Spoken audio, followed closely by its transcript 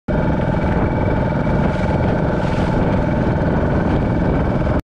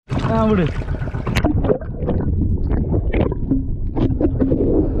விடு.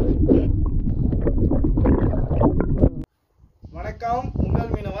 வணக்கம், உங்கள்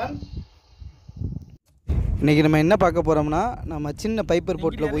மீனவன். இன்றைக்கி நம்ம என்ன பார்க்க போகிறோம்னா, நம்ம சின்ன பைப்பர்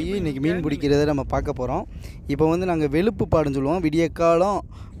போட்டில் போய் இன்றைக்கி மீன் பிடிக்கிறத நம்ம பார்க்க போகிறோம். இப்போ வந்து நாங்கள் வெளுப்பு பாடுன்னு சொல்லுவோம். விடிய காலம்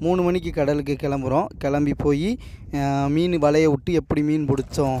 3 மணிக்கு கடலுக்கு கிளம்புறோம். கிளம்பி போய் மீன் வலையை விட்டு எப்படி மீன்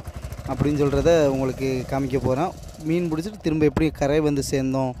பிடிச்சோம் அப்படின்னு சொல்கிறத உங்களுக்கு காமிக்க போகிறோம். மீன் பிடிச்சிட்டு திரும்ப எப்படி கரை வந்து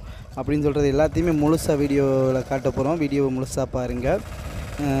சேர்ந்தோம் அப்படின்னு சொல்கிறது எல்லாத்தையுமே முழுசாக வீடியோவில் காட்ட போகிறோம். வீடியோவை முழுசாக பாருங்கள்.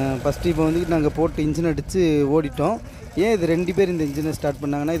 ஃபஸ்ட்டு இப்போ வந்துட்டு நாங்கள் போட்டு இன்ஜின் அடித்து ஓடிட்டோம். ஏன் இது 2 பேர் இந்த இன்ஜினை ஸ்டார்ட்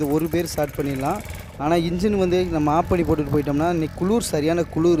பண்ணாங்கன்னா, இது 1 பேர் ஸ்டார்ட் பண்ணிடலாம். ஆனால் இன்ஜின் வந்து நம்ம ஆஃப் பண்ணி போட்டுட்டு போயிட்டோம்னா இன்றைக்கி குளிர், சரியான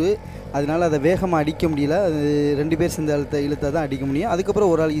குளிர், அதனால் அதை வேகமாக அடிக்க முடியல. அது 2 பேர் சேர்ந்து இழுத்தா தான் அடிக்க முடியும்.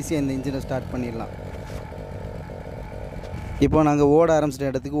 அதுக்கப்புறம் ஒரு ஆள் ஈஸியாக இந்த இன்ஜினை ஸ்டார்ட் பண்ணிடலாம். இப்போ நாங்கள் ஓட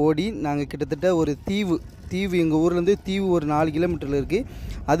ஆரம்பிச்சிட்ட இடத்துக்கு ஓடி நாங்கள் கிட்டத்தட்ட ஒரு தீவு எங்கள் ஊர்லேருந்து தீவு ஒரு 4 கிலோமீட்டரில் இருக்குது.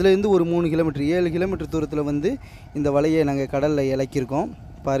 அதுலேருந்து ஒரு 3 கிலோமீட்டர் 7 கிலோமீட்டர் தூரத்தில் வந்து இந்த வலையை நாங்கள் கடலில் இலக்கியிருக்கோம்.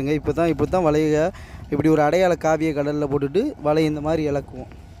 பாருங்கள், இப்போ தான் வலையை இப்படி ஒரு அடையாள காவியை கடலில் போட்டுட்டு வலையை இந்த மாதிரி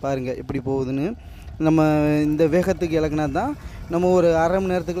இலக்குவோம். பாருங்கள் எப்படி போகுதுன்னு. நம்ம இந்த வேகத்துக்கு இலக்குனா தான் நம்ம ஒரு அரை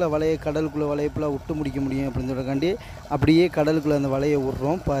மணி நேரத்துக்குள்ளே வலையை கடலுக்குள்ளே வலையப்பெல்லாம் விட்டு முடிக்க முடியும் அப்படின்னு சொல்கிறக்காண்டி அப்படியே கடலுக்குள்ளே அந்த வலையை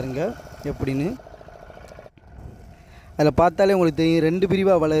விட்றோம். பாருங்கள் எப்படின்னு. அதில் பார்த்தாலே உங்களுக்கு தெரியும், 2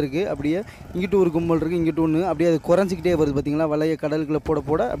 பிரிவாக வலை இருக்குது. அப்படியே இங்கிட்டு ஒரு கும்பல் இருக்குது, இங்கிட்டு ஒன்று. அப்படியே அது குறைஞ்சிக்கிட்டே வருது. பார்த்திங்களா, வலையை கடலுக்குள்ளே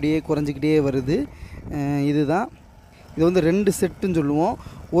போட அப்படியே குறைஞ்சிக்கிட்டே வருது. இதுதான் இது வந்து 2 செட்டுன்னு சொல்லுவோம்.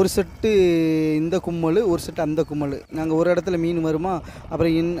 ஒரு செட்டு இந்த கும்மல், ஒரு செட்டு அந்த கும்மல். நாங்கள் ஒரு இடத்துல மீன் வருமா,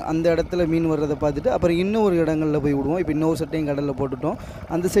 அப்புறம் அந்த இடத்துல மீன் வர்றதை பார்த்துட்டு அப்புறம் இன்னொரு இடங்களில் போய் விடுவோம். இப்போ இன்னொரு செட்டையும் கடலில் போட்டுட்டோம்.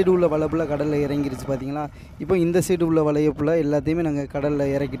 அந்த சைடு உள்ள வலை ஃபுல்லாக கடலில் இறங்கிருச்சு. பார்த்தீங்களா, இப்போ இந்த சைடு உள்ள வலையை ஃபுல்லாக எல்லாத்தையுமே நாங்கள்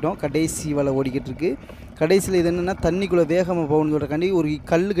கடலில் இறக்கிட்டோம். கடைசி வலை ஓடிக்கிட்டு இருக்குது. கடைசியில் இது என்னென்னா, தண்ணிக்குள்ளே வேகமாக போகணுன்னு சொல்கிறக்காண்டி ஒரு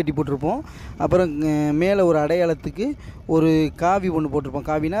கல் கட்டி போட்டிருப்போம். அப்புறம் மேலே ஒரு அடையாளத்துக்கு ஒரு காவி ஒன்று போட்டிருப்போம்.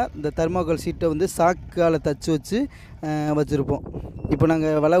 காவினா இந்த தெர்மாக்கோல் சீட்டை வந்து சாக்கால் தச்சு வச்சுருப்போம். இப்போ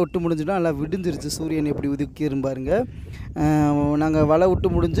நாங்கள் வலை விட்டு முடிஞ்சிட்டோம். நல்லா விடிஞ்சிருச்சு. சூரியன் எப்படி உதிக்கிரும் பாருங்க. நாங்கள் வலை விட்டு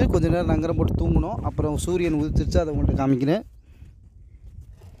முடிஞ்சு கொஞ்ச நேரம் நங்கரம் போட்டு தூங்கினோம். அப்புறம் சூரியன் உதிச்சிருச்சு. அதை உங்கள்கிட்ட காமிக்கிறேன்.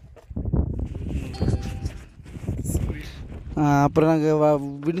 அப்புறம் நாங்கள்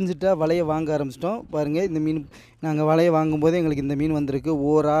விடிஞ்சிட்டா வலையை வாங்க ஆரம்பிச்சிட்டோம். பாருங்கள், இந்த மீன் நாங்கள் வலையை வாங்கும்போது எங்களுக்கு இந்த மீன் வந்திருக்கு.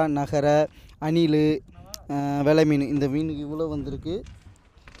 ஓரா, நகரை, அணில், வெலை மீன். இந்த மீனுக்கு இவ்வளோ வந்திருக்கு.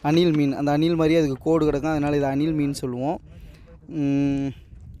 அணில் மீன், அந்த அணில் மாதிரியே அதுக்கு கோடு கிடக்கும், அதனால் இது அணில் மீன் சொல்லுவோம்.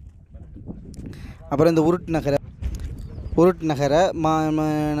 அப்புறம் இந்த உருட்டு நகரை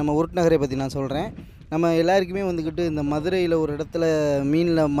நம்ம உருட்டு நகரை பற்றி நான் சொல்கிறேன். நம்ம எல்லாருக்குமே வந்துக்கிட்டு இந்த மதுரையில் ஒரு இடத்துல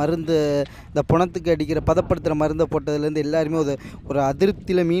மீனில் மருந்து, இந்த புணத்துக்கு அடிக்கிற பதப்படுத்துகிற மருந்தை போட்டதுலேருந்து எல்லாருமே ஒரு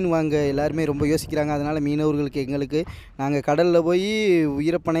அதிருப்தியில் மீன் வாங்க எல்லாருமே ரொம்ப யோசிக்கிறாங்க. அதனால் மீனவர்களுக்கு, எங்களுக்கு, நாங்கள் கடலில் போய்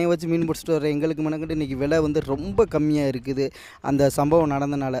உயிரப்பனையை வச்சு மீன் பிடிச்சிட்டு வர எங்களுக்கு மெனக்கிட்டு இன்றைக்கி விலை வந்து ரொம்ப கம்மியாக இருக்குது. அந்த சம்பவம்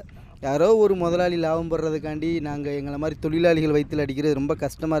நடந்தனால யாரோ ஒரு முதலாளி லாபம் போடுறதுக்காண்டி நாங்கள் எங்களை மாதிரி தொழிலாளிகள் வயிற்றில் அடிக்கிறது ரொம்ப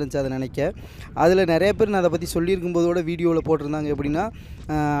கஷ்டமாக இருந்துச்சு அதை நினைக்க. அதில் நிறைய பேர் நான் அதை பற்றி சொல்லியிருக்கும் போதோட வீடியோவில் போட்டிருந்தாங்க. எப்படின்னா,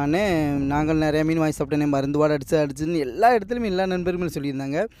 அண்ணே நாங்கள் நிறையா மீன் வாங்கி சாப்பிட்டேனே, மருந்து வாடை அடிச்சுன்னு எல்லா இடத்துலையுமே எல்லா நண்பருமே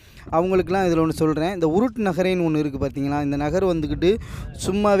சொல்லியிருந்தாங்க. அவங்களுக்குலாம் இதில் ஒன்று சொல்கிறேன். இந்த உருட்டு நகரைன்னு ஒன்று இருக்குது பார்த்தீங்களா. இந்த நகர் வந்துக்கிட்டு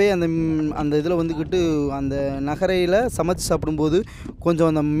சும்மாவே அந்த இதில் வந்துக்கிட்டு அந்த நகரையில் சமைச்சு சாப்பிடும்போது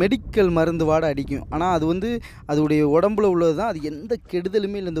கொஞ்சம் அந்த மெடிக்கல் மருந்து வாடை அடிக்கும். ஆனால் அது வந்து அதோடைய உடம்புல உள்ளது தான். அது எந்த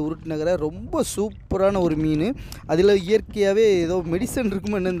கெடுதலுமே இல்லை. இந்த உருட்டு நகரை ரொம்ப சூப்பரான ஒரு மீன். அதில் இயற்கையாகவே ஏதோ மெடிசன்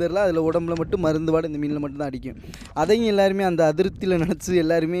இருக்குமோ என்னன்னு தெரியல, அதில் உடம்புல மட்டும் மருந்து வாடை இந்த மீனில் மட்டும்தான் அடிக்கும். அதையும் எல்லாருமே அந்த அதிருப்தியில் நினச்சி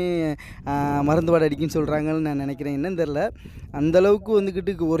எல்லாருமே மருந்து வாடை அடிக்குன்னு சொல்கிறாங்கன்னு நான் நினைக்கிறேன். என்னன்னு தெரில, அந்தளவுக்கு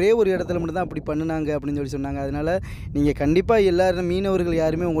வந்துக்கிட்டு ஒரே ஒரு இடத்துல மட்டும்தான் அப்படி பண்ணினாங்க அப்படின்னு சொல்லி சொன்னாங்க. அதனால் நீங்கள் கண்டிப்பாக எல்லோரும் மீனவர்கள்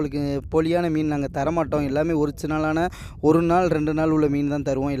யாருமே உங்களுக்கு போலியான மீன் நாங்கள் தரமாட்டோம். எல்லாமே ஒரிஜினலான 1 நாள் 2 நாள் உள்ள மீன் தான்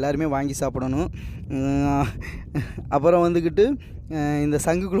தருவோம். எல்லாருமே வாங்கி சாப்பிடணும். அப்புறம் வந்துக்கிட்டு இந்த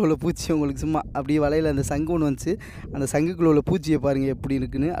சங்குக்குள்ள உள்ள பூச்சி உங்களுக்கு சும்மா அப்படியே வலையில் அந்த சங்கு ஒன்று வந்துச்சு. அந்த சங்குக்குள்ள உள்ள பூச்சியை பாருங்கள் எப்படி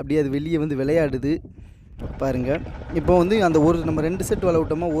இருக்குன்னு. அப்படியே அது வெளியே வந்து விளையாடுது பாருங்கள். இப்போ வந்து அந்த நம்ம 2 செட் வலை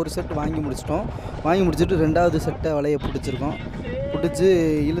விட்டோமா, ஒரு செட் வாங்கி முடிச்சுட்டு 2வது செட்டை வலையை பிடிச்சி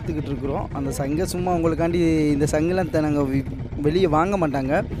இழுத்துக்கிட்டு இருக்கிறோம். அந்த சங்கை சும்மா உங்களுக்காண்டி, இந்த சங்கெல்லாம் நாங்கள் வெளியே வாங்க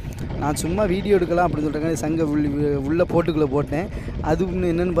மாட்டாங்க. நான் சும்மா வீடியோ எடுக்கலாம் அப்படின்னு சொல்கிறாங்க. சங்கை உள்ள போட்டுக்குள்ளே போட்டேன். அது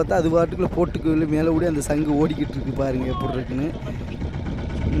என்னென்னு பார்த்தா அது பாட்டுக்குள்ளே போட்டுக்குள்ளே மேலே ஓடி அந்த சங்கு ஓடிக்கிட்டு இருக்குது பாருங்கள் எப்படி இருக்குன்னு.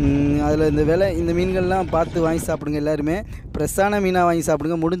 அதில் இந்த மீன்கள்லாம் பார்த்து வாங்கி சாப்பிடுங்க. எல்லாருமே ஃப்ரெஷ்ஷான மீனாக வாங்கி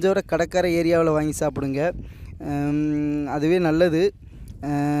சாப்பிடுங்க. முடிஞ்சவரை கடற்கரை ஏரியாவில் வாங்கி சாப்பிடுங்க. அதுவே நல்லது.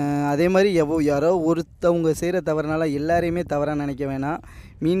 அதே மாதிரி யாரோ ஒருத்தவங்க செய்கிற தவறுனால எல்லாரையுமே தவறாக நினைக்க வேணாம்.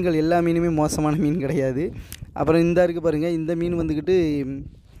 மீன்கள் எல்லா மீனுமே மோசமான மீன் கிடையாது. அப்புறம் இந்த இருக்குது பாருங்கள், இந்த மீன் வந்துக்கிட்டு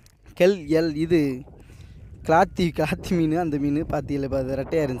இது கிளாத்தி மீன். அந்த மீன் பார்த்தீங்களா, அது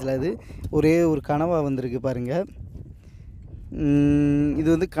ரெட்டையாக இருந்துச்சுல, அது ஒரே ஒரு கனவாக வந்திருக்கு பாருங்கள். இது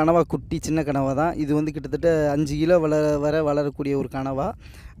வந்து கனவா குட்டி, சின்ன கனவா தான். இது வந்து கிட்டத்தட்ட 5 கிலோ வளரக்கூடிய ஒரு கனவா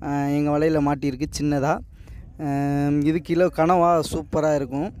எங்கள் வலையில் மாட்டியிருக்கு சின்னதாக. இது கிலோ கனவா சூப்பராக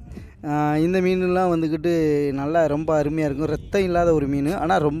இருக்கும். இந்த மீன்லாம் வந்துக்கிட்டு நல்லா ரொம்ப அருமையாக இருக்கும். ரத்தம் இல்லாத ஒரு மீன்,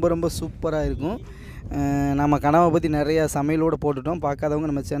 ஆனால் ரொம்ப ரொம்ப சூப்பராக இருக்கும். நம்ம கனவை பற்றி நிறையா சமையலோடு போட்டுட்டோம். பார்க்காதவங்க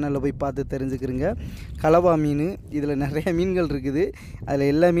நம்ம சேனலில் போய் பார்த்து தெரிஞ்சுக்கிறங்க. கலவா மீன், இதில் நிறைய மீன்கள் இருக்குது.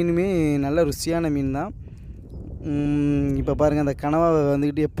 அதில் எல்லா மீனுமே நல்ல ருசியான மீன் தான். இப்போ பாருங்கள், அந்த கனவாவை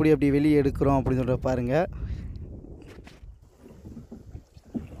வந்துக்கிட்டு அப்படி வெளியே எடுக்கிறோம் அப்படின்னு சொல்கிற பாருங்கள்.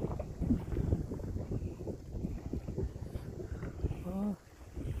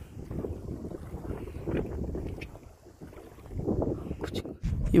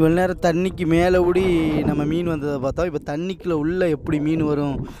 இவ்வளோ நேரம் தண்ணிக்கு மேலே ஊடி நம்ம மீன் வந்ததை பார்த்தோம். இப்போ தண்ணிக்குள்ளே உள்ளே எப்படி மீன்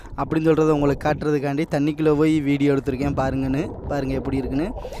வரும் அப்படின்னு சொல்கிறத உங்களுக்கு காட்டுறதுக்காண்டி தண்ணிக்குள்ளே போய் வீடியோ எடுத்திருக்கேன். பாருங்கள் எப்படி இருக்குன்னு.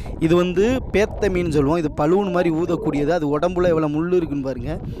 இது வந்து பேத்த மீன் சொல்லுவோம். இது பலூன் மாதிரி ஊதக்கூடியது. அது உடம்புல எவ்வளோ முள் இருக்குன்னு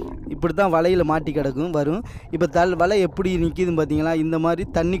பாருங்கள். இப்படி தான் வலையில் மாட்டி கிடக்கும் வரும். இப்போ வலை எப்படி நிற்கிதுன்னு பார்த்தீங்களா? இந்த மாதிரி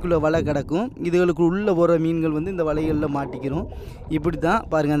தண்ணிக்குள்ளே வலை கிடக்கும். இதுகளுக்கு உள்ளே போகிற மீன்கள் வந்து இந்த வலைகளில் மாட்டிக்கிறோம். இப்படி தான்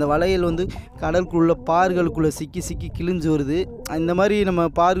பாருங்கள், அந்த வலைகள் வந்து கடலுக்குள்ளே பார்களுக்குள்ளே சிக்கி கிழிஞ்சு வருது. இந்த மாதிரி நம்ம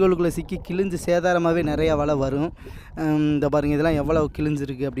பார்களுக்குள்ளே சிக்கி கிழிஞ்சு சேதாரமாகவே நிறையா வலை வரும். இந்த பாருங்கள், இதெல்லாம் எவ்வளோ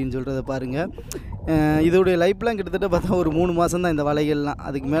கிழிஞ்சிருக்கு அப்படின்னு சொல்கிறத பாருங்கள். இதோடைய லைஃப்லாம் கிட்டத்தட்ட பார்த்தா ஒரு 3 மாதம் தான் இந்த வலைகள்லாம்.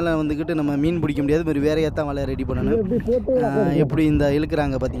 அதுக்கு மேலே வந்துக்கிட்டு நம்ம மீன் பிடிக்க முடியாது. மாதிரி வேறையாக தான் வலை ரெடி பண்ணணும். எப்படி இந்த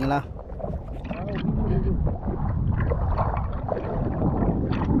இழுக்கிறாங்க பார்த்தீங்களா?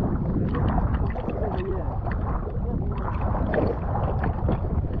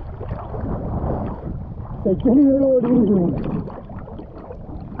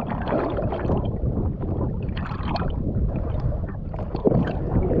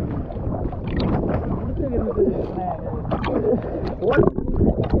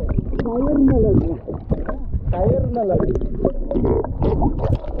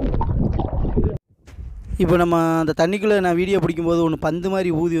 இப்போ நம்ம அந்த தண்ணிக்குள்ளே நான் வீடியோ பிடிக்கும்போது ஒன்று பந்து மாதிரி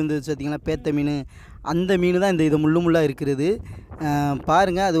ஊதி வந்துச்சு பார்த்தீங்களா, பேத்த மீன். அந்த மீன் தான் இந்த முள்ளாக இருக்கிறது.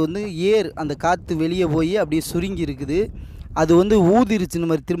 பாருங்கள், அது வந்து அந்த காற்று வெளியே போய் அப்படியே சுருங்கி இருக்குது. அது வந்து ஊதிருச்சுன்னு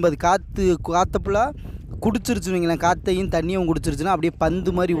மாதிரி திரும்ப அது காற்றப்பெல்லாம் குடிச்சிருச்சுன்னு வைங்களேன். காற்றையும் தண்ணியும் குடிச்சிருச்சுன்னா அப்படியே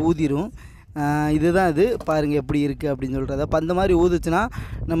பந்து மாதிரி ஊதிரும். இதுதான் இது பாருங்கள் எப்படி இருக்குது அப்படின்னு சொல்கிறத. பந்து மாதிரி ஊதுச்சுன்னா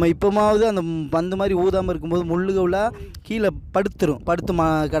நம்ம இப்போமாவது அந்த பந்து மாதிரி ஊதாமல் இருக்கும்போது முள்ளுகளாக கீழே படுத்து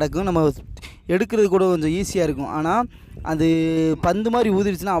கிடக்கும். நம்ம எடுக்கிறது கூட கொஞ்சம் ஈஸியாக இருக்கும். ஆனால் அது பந்து மாதிரி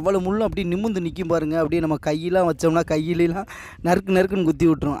ஊதிடுச்சுன்னா அவ்வளோ முள்ளும் அப்படியே நிமிர்ந்து நிற்கும் பாருங்கள். அப்படியே நம்ம கையெல்லாம் வச்சோம்னா கையிலாம் நறுக்குன்னு குத்தி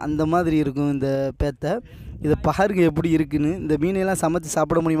விட்டுரும். அந்த மாதிரி இருக்கும் இந்த பேத்தை. இதை பாருங்கள் எப்படி இருக்குன்னு. இந்த மீனையெல்லாம் சமைச்சு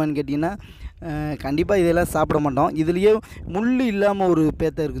சாப்பிட முடியுமான்னு கேட்டிங்கன்னா கண்டிப்பாக இதெல்லாம் சாப்பிட மாட்டோம். இதுலேயே முள் இல்லாமல் ஒரு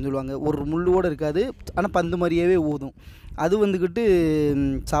பேத்தை இருக்குன்னு சொல்லுவாங்க. ஒரு முள்ளோடு இருக்காது, ஆனால் பந்து மாதிரியே ஊதும். அது வந்துக்கிட்டு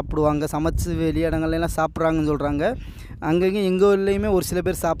சாப்பிடுவாங்க. சமைச்சு வெளியிடங்கள்லாம் சாப்பிட்றாங்கன்னு சொல்கிறாங்க. அங்கங்கே எங்கள் ஊர்லேயுமே ஒரு சில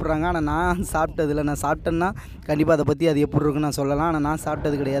பேர் சாப்பிட்றாங்க. ஆனால் நான் சாப்பிட்டதில்ல. நான் சாப்பிட்டேன்னா கண்டிப்பாக அதை பற்றி அது எப்படி இருக்குன்னு நான் சொல்லலாம். ஆனால் நான்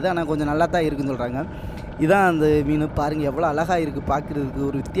சாப்பிட்டது கிடையாது. ஆனால் கொஞ்சம் நல்லா தான் இருக்குதுன்னு சொல்கிறாங்க. இதான் அந்த மீன். பாருங்கள் எவ்வளோ அழகாக இருக்குது பார்க்குறதுக்கு.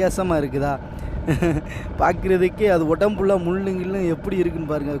 ஒரு வித்தியாசமாக இருக்குதா பார்க்குறதுக்கே. அது உடம்புலாம் முள்ளுங்களும் எப்படி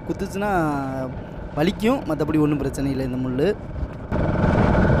இருக்குன்னு பாருங்கள். குத்துச்சுன்னா வலிக்கும், மற்றபடி ஒன்றும் பிரச்சனை இல்லை இந்த முள்.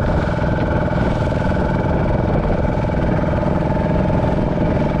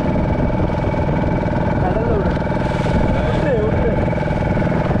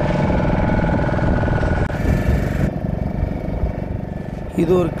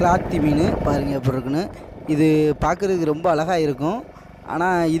 இது ஒரு கிளாத்தி மீன். பாருங்கள் எப்படி இருக்குன்னு. இது பார்க்குறதுக்கு ரொம்ப அழகாக இருக்கும்.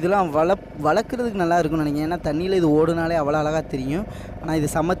 ஆனால் இதெல்லாம் வளர்க்குறதுக்கு நல்லா இருக்கும்னு நினைக்கிறேன். ஏன்னா தண்ணியில் இது ஓடுனாலே அவ்வளோ அழகாக தெரியும். ஆனால் இது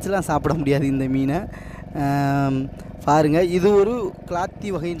சமைச்சுலாம் சாப்பிட முடியாது இந்த மீனை. பாருங்கள், இது ஒரு கிளாத்தி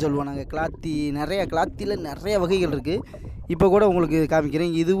வகைன்னு சொல்லுவோம் நாங்கள். கிளாத்தியில் நிறைய வகைகள் இருக்குது. இப்போ கூட உங்களுக்கு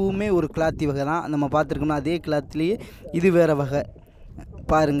காமிக்கிறேன். இதுவுமே ஒரு கிளாத்தி வகை தான். நம்ம பார்த்துருக்கோம்னா அதே கிளாத்திலேயே இது வேறு வகை.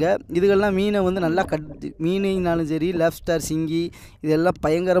 பாருங்கள், இதுகள்லாம் மீனை வந்து நல்லா மீனாலும் சரி, லாப்ஸ்டர், சிங்கி இதெல்லாம்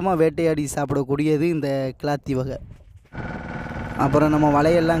பயங்கரமாக வேட்டையாடி சாப்பிடக்கூடியது இந்த கிளாத்தி வகை. அப்புறம் நம்ம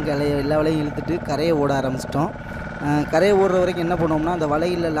வலையெல்லாம் எல்லா வலையும் இழுத்துட்டு கரையை ஓட ஆரம்பிச்சிட்டோம். கரையை ஓடுற வரைக்கும் என்ன பண்ணுவோம்னா, அந்த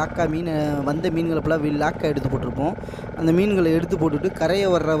வலையில் வந்த மீன்களை ஃபுல்லாக லாக்காக எடுத்து போட்டிருப்போம். அந்த மீன்களை எடுத்து போட்டுட்டு கரையை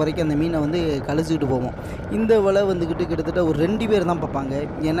வர்ற வரைக்கும் அந்த மீனை வந்து கழிச்சிக்கிட்டு போவோம். இந்த வலை வந்துக்கிட்டு கிட்டத்தட்ட ஒரு 2 பேர் தான் பார்ப்பாங்க.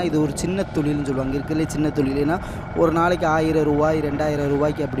 ஏன்னா இது ஒரு சின்ன தொழில்னு சொல்லுவாங்க. இருக்கிறதுலே சின்ன தொழில். ஏன்னா ஒரு நாளைக்கு 1000 ரூபாய் 2000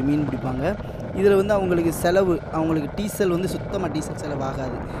 ரூபாய்க்கு அப்படி மீன் பிடிப்பாங்க. இதில் வந்து அவங்களுக்கு டீசல் வந்து சுத்தமாக டீசல்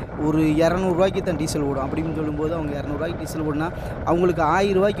செலவாகாது. ஒரு 200 ரூபாய்க்கு தான் டீசல் ஓடும். அப்படின்னு சொல்லும்போது அவங்க 200 ரூபாய்க்கு டீசல் ஓடுனா அவங்களுக்கு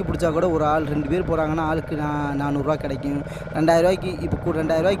 1000 ரூபாய்க்கு பிடிச்சா கூட ஒரு ஆள் 2 பேர் போகிறாங்கன்னா ஆளுக்கு 400 ரூபா கிடைக்கும். 2000 ரூபாய்க்கு இப்போ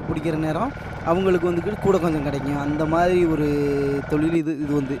 2000 ரூபாய்க்கு பிடிக்கிற நேரம் அவங்களுக்கு வந்து கூட கொஞ்சம் கிடைக்கும். அந்த மாதிரி ஒரு தொழில்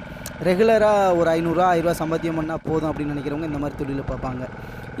இது வந்து ரெகுலராக ஒரு 500 ரூபா 1000 ரூபா சம்பாத்தியம் பண்ணால் போதும் அப்படின்னு நினைக்கிறவங்க இந்த மாதிரி தொழிலை பார்ப்பாங்க.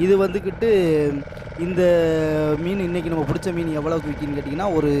 இது வந்துக்கிட்டு இந்த மீன் இன்றைக்கி நம்ம பிடிச்ச மீன் எவ்வளோக்கு விற்கின்னு கேட்டிங்கன்னா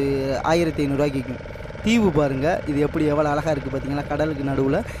ஒரு 1500 விற்கும். தீவு பாருங்கள், இது எப்படி எவ்வளோ அழகாக இருக்குது பார்த்தீங்களா, கடலுக்கு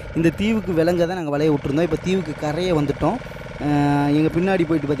நடுவில். இந்த தீவுக்கு விலங்க தான் நாங்கள் வலையை விட்டுருந்தோம். இப்போ தீவுக்கு கரையை வந்துவிட்டோம். எங்கள் பின்னாடி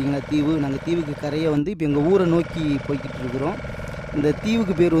போயிட்டு பார்த்தீங்களா தீவு, நாங்கள் தீவுக்கு கரையை வந்து இப்போ எங்கள் ஊரை நோக்கி போய்கிட்டு இருக்கிறோம். இந்த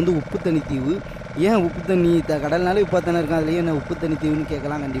தீவுக்கு பேர் வந்து உப்பு தண்ணி தீவு. ஏன் உப்பு தண்ணி கடல்னாலே உப்பாக தானே இருக்கும், அதுலேயே என்ன உப்பு தண்ணி தீவுன்னு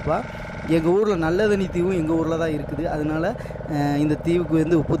கேட்கலாம் கண்டிப்பாக. எங்கள் ஊரில் நல்ல தண்ணி தீவும் எங்கள் ஊரில் தான் இருக்குது. அதனால் இந்த தீவுக்கு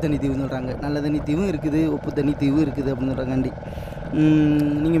வந்து உப்பு தண்ணி தீவுன்னு சொல்கிறாங்க. நல்ல தண்ணி தீவும் இருக்குது, உப்பு தண்ணி தீவும் இருக்குது அப்படின்னு சொல்கிறாங்காண்டி.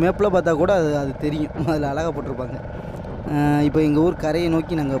 நீங்கள் மேப்பில் பார்த்தா கூட அது தெரியும், அதில் அழகாக போட்டிருப்பாங்க. இப்போ எங்கள் ஊர் கரையை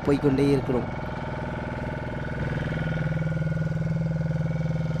நோக்கி நாங்கள் போய்க்கொண்டே இருக்கிறோம்.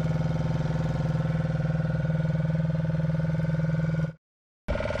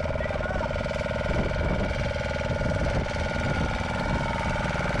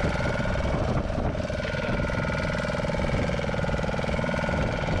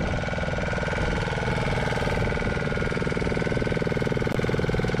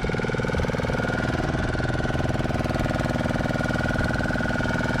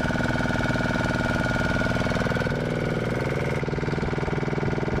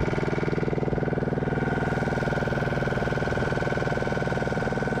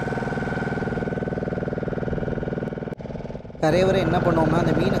 கரை வரை என்ன பண்ணுவோம்னா,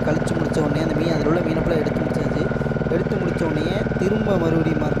 அந்த மீனை கழிச்சு முடித்த உடனே அந்த அதில் உள்ள மீனை ஃபுல்லாக எடுத்து முடிச்சாச்சு. எடுத்து முடித்த உடனே திரும்ப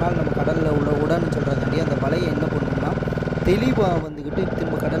மறுபடியும் மறுநாள் நம்ம கடலில் விடன்னு சொல்கிறாங்காண்டி அந்த வலையை என்ன பண்ணோம்னா தெளிவாக வந்துக்கிட்டு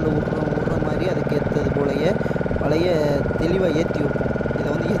திரும்ப கடலில் விடுற மாதிரி அதுக்கு ஏற்றது போலயே வலையை தெளிவாக ஏற்றி வைப்போம். இதை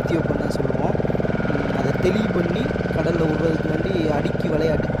வந்து ஏற்றி வைப்போம்னு தான் சொல்லுவோம். அதை தெளிவு பண்ணி கடலில் விடுறதுக்கு வேண்டி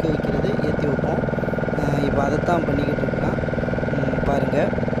வலையை அடுக்க வைக்கிறது, ஏற்றி வைப்போம். இப்போ அதைத்தான் பண்ணிக்கிட்டு இருக்கலாம்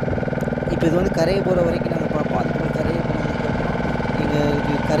பாருங்கள். இப்போ இது வந்து கரையை போகிற வரைக்கும் நாங்கள் பார்ப்போம். அதுக்கப்புறம் கரையை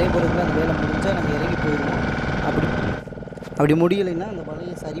எங்களுக்கு கரை போகிறதுக்குள்ள அந்த வேலை முடிஞ்சால் நாங்கள் இறங்கி போயிடுவோம். அப்படி முடியலைன்னா அந்த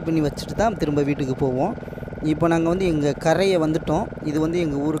வலையை சரி பண்ணி வச்சுட்டு தான் திரும்ப வீட்டுக்கு போவோம். இப்போ நாங்கள் வந்து எங்கள் கரையை வந்துவிட்டோம். இது வந்து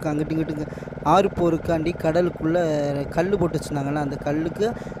எங்கள் ஊருக்கு அங்கிட்டு இங்கிட்டு ஆறு போருக்காண்டி கடலுக்குள்ளே கல் போட்டு வச்சுருந்தாங்கல்ல, அந்த கல்லுக்கு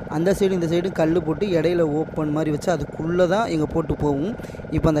அந்த சைடு இந்த சைடு கல் போட்டு இடையில ஓப்பன் மாதிரி வச்சு அதுக்குள்ளே தான் எங்கள் போட்டு போவோம்.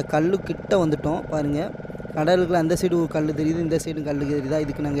 இப்போ அந்த கல்லுக்கிட்ட வந்துவிட்டோம் பாருங்கள். கடலுக்குள்ள அந்த சைடு ஒரு கல் தெரியுது, இந்த சைடு கல் தெரியுதா,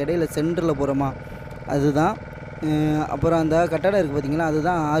 இதுக்கு நாங்கள் இடையில சென்டரில் போகிறோமா அதுதான். அப்புறம் அந்த கட்டடம் இருக்குது பார்த்திங்களா,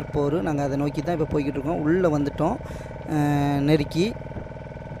 அதுதான் ஆர்போர். நாங்கள் அதை நோக்கி தான் இப்போ போய்கிட்டு இருக்கோம். உள்ளே வந்துவிட்டோம் நெருக்கி.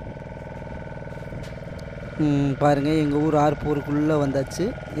 பாருங்கள், எங்கள் ஊர் ஆர்போருக்குள்ளே வந்தாச்சு.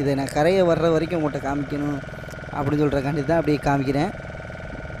 இதை நான் கரையை வர்ற வரைக்கும் உங்கள்கிட்ட காமிக்கணும் அப்படின்னு சொல்கிறக்காண்டி தான் அப்படியே காமிக்கிறேன்.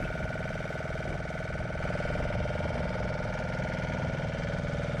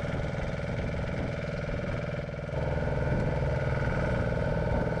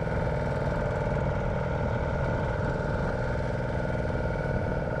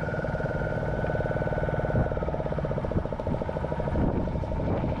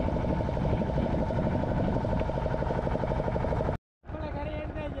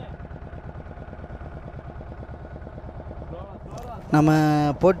 நம்ம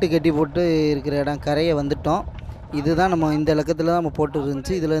போட்டு கட்டி போட்டு இருக்கிற இடம் கரையை வந்துவிட்டோம். இதுதான் நம்ம இந்த இலக்கத்தில் தான் நம்ம போட்டு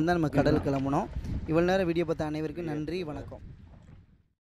இருந்துச்சு. இதில் இருந்தால் நம்ம கடலுக்கு கிளம்பணும். இவ்வளோ நேரம் வீடியோ பார்த்த அனைவருக்கும் நன்றி, வணக்கம்.